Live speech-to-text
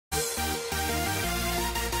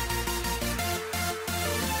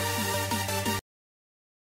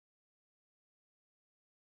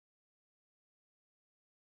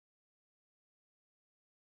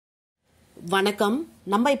வணக்கம்.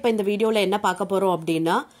 நம்ம இப்போ இந்த வீடியோவில் என்ன பார்க்க போகிறோம்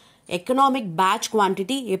அப்படின்னா எக்கனாமிக் பேட்ச்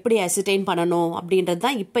குவான்டிட்டி எப்படி அசிட்டைன் பண்ணணும் அப்படின்றது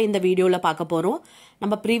தான் இப்போ இந்த வீடியோவில் பார்க்க போகிறோம்.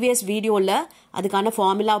 நம்ம ப்ரீவியஸ் வீடியோவில் அதுக்கான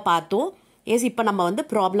ஃபார்முலா பார்த்தோம். இப்போ நம்ம வந்து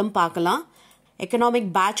ப்ராப்ளம் பார்க்கலாம்.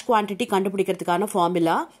 எக்கனாமிக் பேட்ச் குவான்டிட்டி கண்டுபிடிக்கிறதுக்கான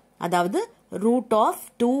ஃபார்முலா, அதாவது root of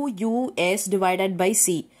 2US divided by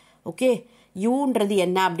C. Okay, யூன்றது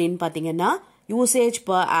என்ன அப்படின்னு பார்த்தீங்கன்னா யூசேஜ்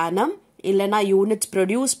பர் ஆனம், இல்லைனா units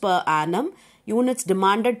produce per annum, units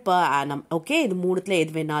demanded per annum. Okay, இது மூணுத்துல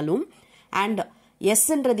எது வேணாலும். அண்ட்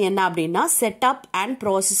எஸ்ன்றது என்ன அப்படின்னா setup and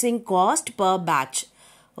processing cost per batch.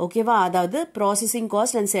 ஓகேவா, அதாவது processing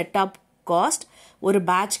cost and setup cost ஒரு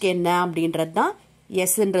பேட்ச்க்கு என்ன அப்படின்றது தான்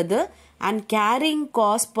எஸ்ன்றது. And carrying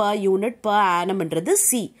cost per unit per ஆனம்ன்றது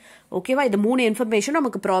C. ஓகேவா, இது மூணு இன்ஃபர்மேஷன்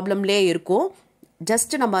நமக்கு ப்ராப்ளம்லேயே இருக்கும்.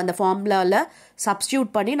 ஜஸ்ட் நம்ம அந்த ஃபார்முலாவில் சப்ஸ்டியூட்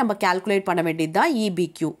பண்ணி நம்ம கால்குலேட் பண்ண வேண்டியது தான்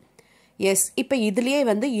EBQ. எஸ், இப்போ இதுலேயே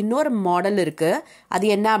வந்து இன்னொரு மாடல் இருக்குது. அது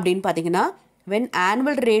என்ன அப்படின்னு பார்த்தீங்கன்னா when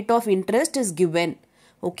annual rate of interest is given,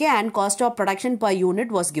 okay, and cost of production per unit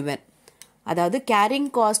was given. அதாவது கேரிங்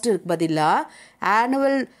காஸ்ட் பதிலாக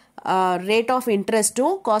annual rate of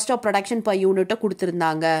இன்ட்ரெஸ்ட்டும் cost of production per யூனிட்டை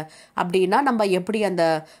கொடுத்துருந்தாங்க அப்படின்னா நம்ம எப்படி அந்த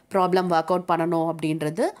ப்ராப்ளம் ஒர்க் அவுட் பண்ணணும்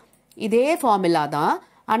அப்படின்றது இதே ஃபார்முலா தான்.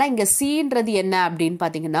 ஆனால் இங்கே சின்றது என்ன அப்படின்னு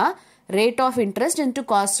பார்த்தீங்கன்னா rate of interest into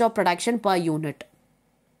cost of production per unit.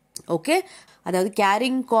 Okay, அதாவது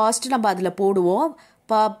கேரிங் காஸ்ட் நம்ம அதில் போடுவோம்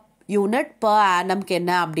பர் யூனிட் பர் ஆனம்க்கு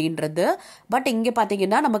என்ன அப்படின்றது. பட் இங்கே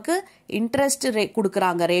பார்த்தீங்கன்னா நமக்கு இன்ட்ரெஸ்ட் ரேட்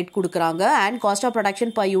கொடுக்குறாங்க and cost of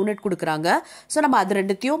production per unit கொடுக்குறாங்க. ஸோ நம்ம அது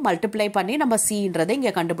ரெண்டுத்தையும் மல்டிப்ளை பண்ணி நம்ம சின்றதை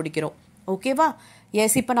இங்கே கண்டுபிடிக்கிறோம். ஓகேவா,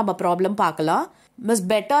 எஸ், இப்போ நம்ம ப்ராப்ளம் பார்க்கலாம். Miss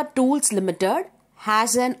better tools limited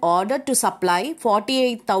has an order to supply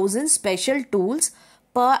 48,000 special tools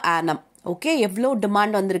per annum. Okay, எவ்வளோ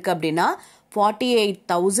டிமாண்ட் வந்திருக்கு அப்படின்னா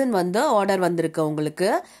 48,000 வந்து ஆர்டர் வந்திருக்கு உங்களுக்கு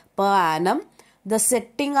per annum. The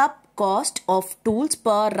setting up cost of tools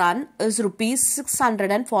per run is rupees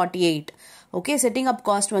 648. Okay, setting up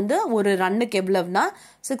cost வந்து ஒரு ரன்னுக்கு எவ்வளவுனா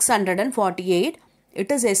 648.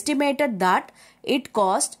 It is estimated that it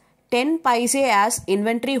cost 10 paise as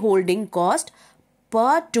inventory holding cost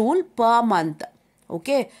per tool per month.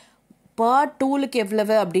 Okay, per டூலுக்கு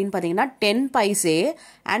எவ்வளவு அப்படின்னு பார்த்தீங்கன்னா 10 paise.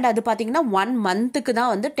 And அது பார்த்தீங்கன்னா 1 மந்த்துக்கு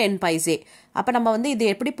தான் வந்து 10 பைசே. அப்போ நம்ம வந்து இது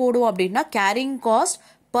எப்படி போடுவோம் அப்படின்னா carrying cost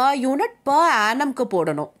per unit per ஆனம்க்கு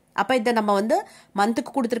போடணும். அப்போ இதை நம்ம வந்து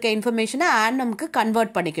மந்த்துக்கு கொடுத்துருக்க இன்ஃபர்மேஷனை ஆனம்க்கு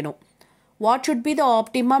கன்வெர்ட் பண்ணிக்கணும். What should be the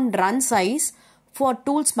optimum run size for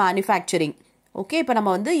tools manufacturing. Okay, இப்போ நம்ம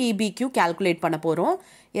வந்து EBQ கால்குலேட் பண்ண போகிறோம்.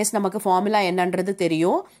 எஸ், நமக்கு ஃபார்முலா என்னன்றது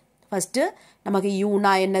தெரியும். ஃபஸ்ட்டு நமக்கு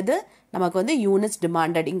யூனா என்னது, நமக்கு வந்து யூனிட்ஸ்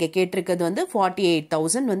டிமாண்டட் இங்கே கேட்டிருக்கிறது வந்து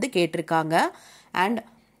 48,000 வந்து கேட்டிருக்காங்க. And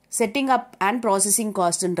setting up and processing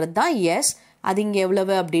காஸ்ட்ன்றது தான் எஸ். அது இங்கே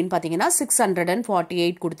எவ்வளவு அப்படின்னு பார்த்தீங்கன்னா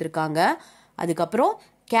 648 கொடுத்துருக்காங்க. அதுக்கப்புறம்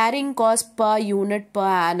carrying cost per unit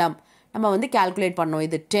per annum நம்ம வந்து கால்குலேட் பண்ணோம்.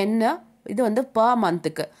 இது 10, இது வந்து பர்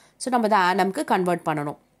மந்த்துக்கு. ஸோ நம்ம இதை ஆனம்க்கு கன்வெர்ட்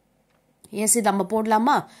பண்ணணும். எஸ், இது நம்ம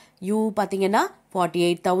போடலாமா. யூ பார்த்தீங்கன்னா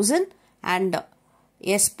 48,000 அண்ட்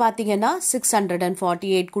எஸ் பார்த்தீங்கன்னா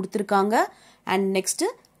 648 கொடுத்துருக்காங்க. அண்ட் நெக்ஸ்ட்டு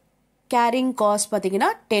கேரிங் காஸ்ட் பார்த்தீங்கன்னா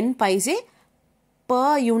 10 பைசே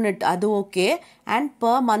பர் யூனிட், அது ஓகே. அண்ட்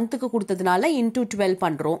பர் மந்த்துக்கு கொடுத்ததுனால இன்டூ 12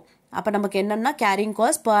 பண்ணுறோம். அப்போ நமக்கு என்னென்னா கேரிங்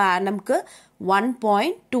காஸ்ட் பர் ஆனம்க்கு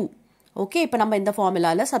 1.2. ஓகே, இப்போ நம்ம இந்த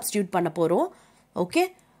ஃபார்முலாவில் சப்ஸ்டியூட் பண்ண போகிறோம். ஓகே,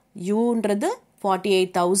 யூன்றது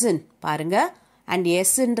 48,000 பாருங்கள். அண்ட்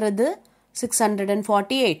எஸ்ன்றது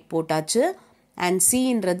 648 போட்டாச்சு. அண்ட்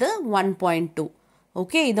சின்றது 1.2.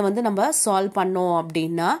 ஓகே, இதை வந்து நம்ம சால்வ் பண்ணோம்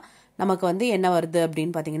அப்படின்னா நமக்கு வந்து என்ன வருது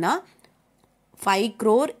அப்படின்னு பார்த்தீங்கன்னா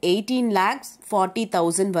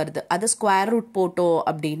 5,18,40,000 வருது. அது ஸ்கொயர் ரூட் போட்டோம்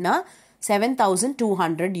அப்படின்னா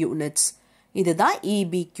 7,200 யூனிட்ஸ். இதுதான்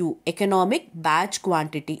EBQ, எக்கனாமிக் பேட்ச்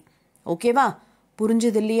குவான்டிட்டி. ஓகேவா,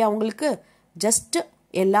 புரிஞ்சது இல்லையா உங்களுக்கு? ஜஸ்ட்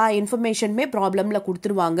எல்லா இன்ஃபர்மேஷனுமே ப்ராப்ளமில்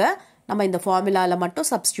கொடுத்துருவாங்க. நம்ம இந்த ஃபார்முலாவில் மட்டும்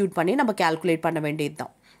சப்ஸ்டியூட் பண்ணி நம்ம கால்குலேட் பண்ண வேண்டியது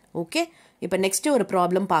தான். ஓகே, இப்போ நெக்ஸ்ட்டு ஒரு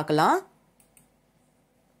ப்ராப்ளம் பார்க்கலாம்.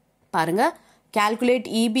 பாருங்க, calculate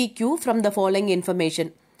EBQ from the following information.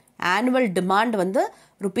 Annual demand வந்து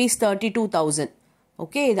rupees 32,000.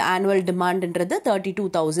 ஓகே, இது annual demandன்றது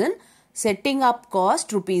 32,000. setting up cost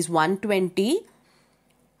rupees 120.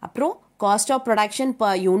 அப்புறம் cost of production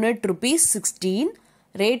per unit rupees 16.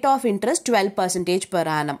 rate of interest 12% per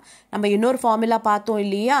annum. நம்ம இன்னொரு ஃபார்முலா பார்த்தோம்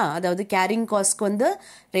இல்லையா, அதாவது கேரிங் காஸ்ட்க்கு வந்து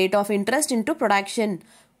rate of interest into production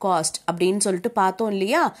cost அப்படின்னு சொல்லிட்டு பார்த்தோம்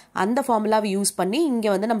இல்லையா, அந்த ஃபார்முலாவை யூஸ் பண்ணி இங்கே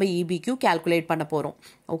வந்து நம்ம EBQ கால்குலேட் பண்ண போகிறோம்.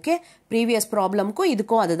 ஓகே, ப்ரீவியஸ் ப்ராப்ளம்க்கும்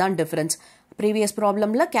இதுக்கும் அதுதான் டிஃப்ரென்ஸ். ப்ரீவியஸ்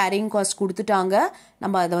ப்ராப்ளமில் கேரிங் காஸ்ட் கொடுத்துட்டாங்க,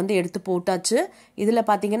 நம்ம அதை வந்து எடுத்து போட்டாச்சு. இதில்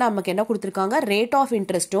பார்த்தீங்கன்னா நமக்கு என்ன கொடுத்துருக்காங்க, rate of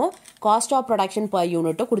இன்ட்ரெஸ்ட்டும் cost of production per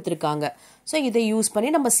யூனிட்டும் கொடுத்துருக்காங்க. ஸோ இதை யூஸ்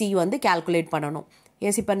பண்ணி நம்ம சி வந்து கால்குலேட் பண்ணணும்.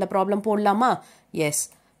 எஸ், இப்போ இந்த ப்ராப்ளம் போடலாமா? எஸ்,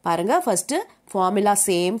 பாருங்கள், first formula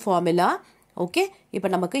same formula. Okay, இப்போ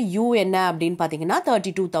நமக்கு யூ என்ன அப்படின்னு பார்த்தீங்கன்னா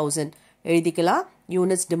 32,000 எழுதிக்கலாம்.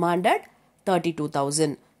 Units demanded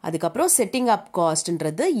 32,000. அதுக்கப்புறம் செட்டிங் அப்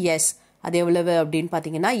காஸ்ட்ன்றது எஸ், அது எவ்வளவு அப்படின்னு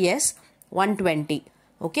பார்த்தீங்கன்னா எஸ் 120.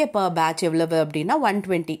 ஓகே, பர் பேட்ச் எவ்வளவு அப்படின்னா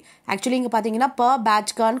 120. ஆக்சுவலி இங்கே பார்த்தீங்கன்னா பர்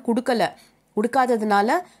பேட்ச்கான்னு கொடுக்காததுனால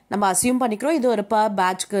நம்ம அசியூம் பண்ணிக்கிறோம் இது ஒரு பர்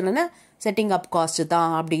பேட்ச்க்குன்னு செட்டிங் அப் காஸ்ட்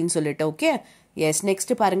தான் அப்படின்னு சொல்லிட்டு. Okay, S.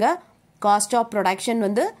 நெக்ஸ்ட் பாருங்க, காஸ்ட் ஆஃப் ப்ரொடக்ஷன்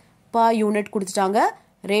வந்து பர் யூனிட் கொடுத்துட்டாங்க,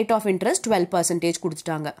 ரேட் ஆஃப் இன்ட்ரெஸ்ட் 12%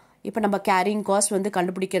 கொடுத்துட்டாங்க. இப்போ நம்ம கேரிங் காஸ்ட் வந்து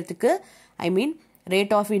கண்டுபிடிக்கிறதுக்கு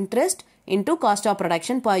rate of interest into cost of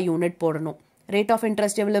production per unit போடணும். ரேட் ஆஃப்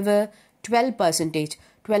இன்ட்ரெஸ்ட் எவ்வளவு? 12%.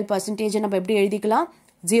 12% நம்ம எப்படி எழுதிக்கலாம்?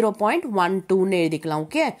 0.12ன்னு எழுதிக்கலாம்.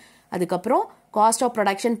 ஓகே, அதுக்கப்புறம் cost of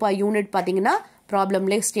production per unit பார்த்தீங்கன்னா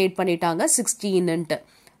ப்ராப்ளம்லேயே ஸ்டேட் பண்ணிட்டாங்க 16ன்ட்டு.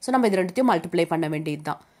 ஸோ நம்ம இது ரெண்டுத்தையும் மல்டிப்ளை பண்ண வேண்டியது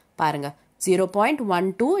தான். பாருங்கள்,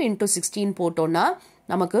 0.12 இன்டூ 16 போட்டோன்னா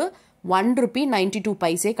நமக்கு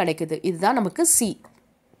 ₹1.92 கிடைக்குது. இதுதான் நமக்கு சி.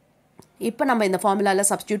 இப்போ நம்ம இந்த ஃபார்முலாவில்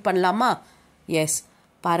சப்ஸ்டியூட் பண்ணலாமா? எஸ்,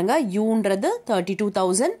 பாருங்கள், யூன்றது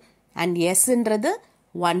 32,000 அண்ட் எஸ்ன்றது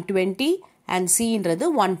 120 அண்ட் சின்றது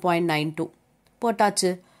 1.92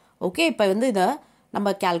 போட்டாச்சு. ஓகே, இப்போ வந்து இதை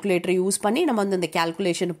நம்ம கால்குலேட்டரை யூஸ் பண்ணி நம்ம வந்து இந்த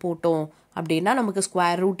கால்குலேஷன் போட்டோம் அப்படின்னா நமக்கு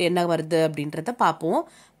ஸ்கொயர் ரூட் என்ன வருது அப்படின்றத பார்ப்போம்.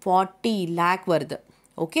 40 lakh வருது.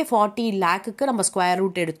 ஓகே, 40 lakhக்கு நம்ம ஸ்கொயர்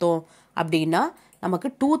ரூட் எடுத்தோம் அப்படின்னா நமக்கு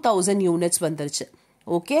 2000 யூனிட்ஸ் வந்துருச்சு.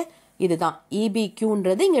 ஓகே, இதுதான்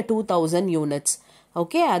EBQன்றது இங்கே 2000 யூனிட்ஸ்.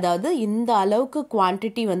 ஓகே, அதாவது இந்த அளவுக்கு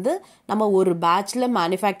குவான்டிட்டி வந்து நம்ம ஒரு பேட்சில்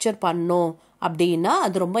மேனுஃபேக்சர் பண்ணோம் அப்படின்னா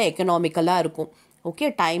அது ரொம்ப எக்கனாமிக்கலாக இருக்கும். ஓகே,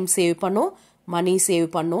 டைம் சேவ் பண்ணும், மணி சேவ்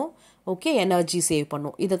பண்ணும், ஓகே, எனர்ஜி சேவ்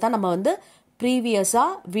பண்ணும். இதை தான் நம்ம வந்து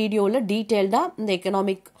ப்ரீவியஸாக வீடியோவில் டீட்டெயில்டாக இந்த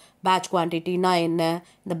எக்கனாமிக் பேட்ச் குவான்டிட்டினா என்ன,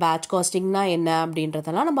 இந்த பேட்ச் காஸ்டிங்னா என்ன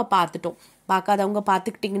அப்படின்றதெல்லாம் நம்ம பார்த்துட்டோம். பார்க்காதவங்க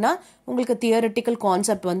பார்த்துக்கிட்டிங்கன்னா உங்களுக்கு தியரிட்டிக்கல்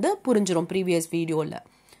கான்செப்ட் வந்து புரிஞ்சிடும் ப்ரீவியஸ் வீடியோவில்.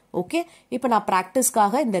 ஓகே, இப்போ நான்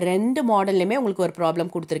ப்ராக்டிஸ்க்காக இந்த 2 மாடல்லையுமே உங்களுக்கு ஒரு ப்ராப்ளம்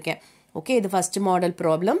கொடுத்துருக்கேன். ஓகே, இது ஃபர்ஸ்ட் மாடல்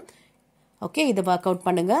ப்ராப்ளம். ஓகே, இது ஒர்க் அவுட்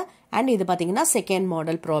பண்ணுங்கள். அண்ட் இது பார்த்தீங்கன்னா செகண்ட்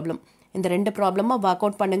மாடல் ப்ராப்ளம். இந்த 2 ப்ராப்ளமாக ஒர்க்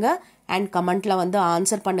அவுட் பண்ணுங்கள் அண்ட் கமெண்ட்டில் வந்து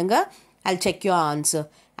ஆன்சர் பண்ணுங்கள். I'll check your answer.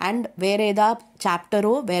 And வேறு ஏதாவது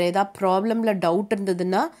சாப்டரோ வேறு ஏதாவது ப்ராப்ளமில் டவுட்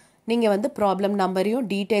இருந்ததுன்னா நீங்கள் வந்து ப்ராப்ளம் நம்பரையும்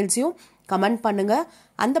டீட்டெயில்ஸையும் கமெண்ட் பண்ணுங்கள்.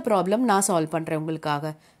 அந்த ப்ராப்ளம் நான் சால்வ் பண்ணுறேன்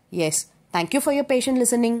உங்களுக்காக. S, thank you for your patient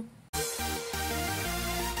listening.